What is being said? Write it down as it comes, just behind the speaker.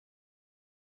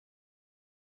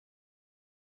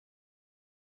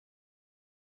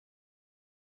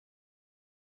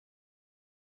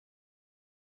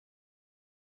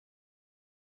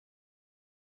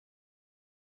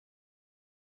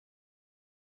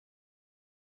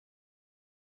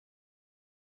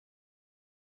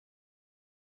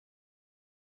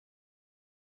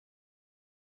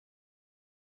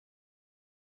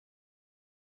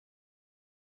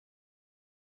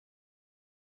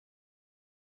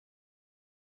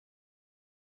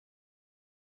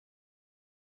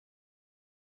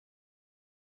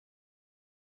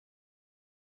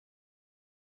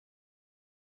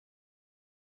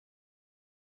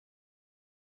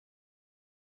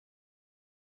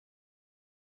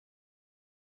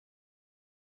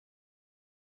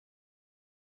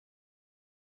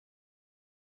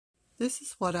This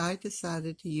is what I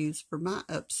decided to use for my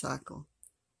upcycle.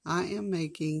 I am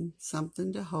making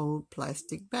something to hold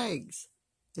plastic bags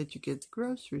that you get at the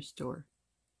grocery store.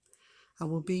 I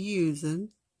will be using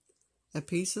a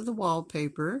piece of the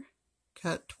wallpaper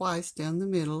cut twice down the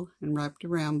middle and wrapped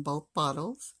around both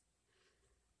bottles.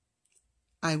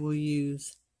 I will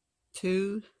use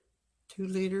two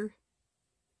 2-liter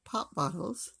pop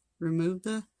bottles, remove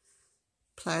the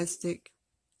plastic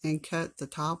and cut the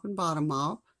top and bottom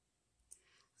off.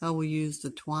 I will use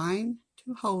the twine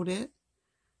to hold it.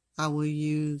 I will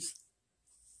use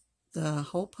the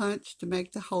hole punch to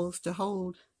make the holes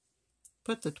to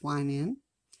put the twine in.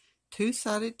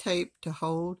 2-sided tape to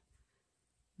hold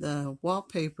the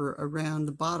wallpaper around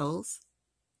the bottles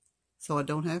so I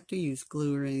don't have to use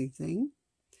glue or anything.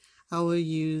 I will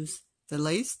use the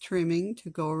lace trimming to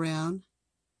go around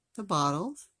the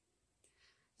bottles.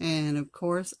 And of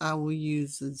course I will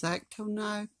use the X-Acto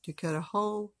knife to cut a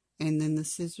hole and then the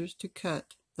scissors to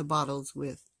cut the bottles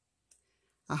with.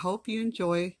 I hope you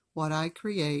enjoy what I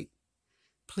create.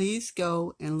 Please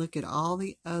go and look at all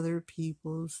the other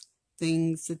people's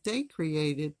things that they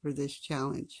created for this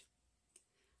challenge.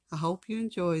 I hope you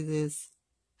enjoy this.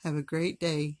 Have a great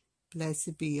day.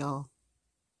 Blessed be all.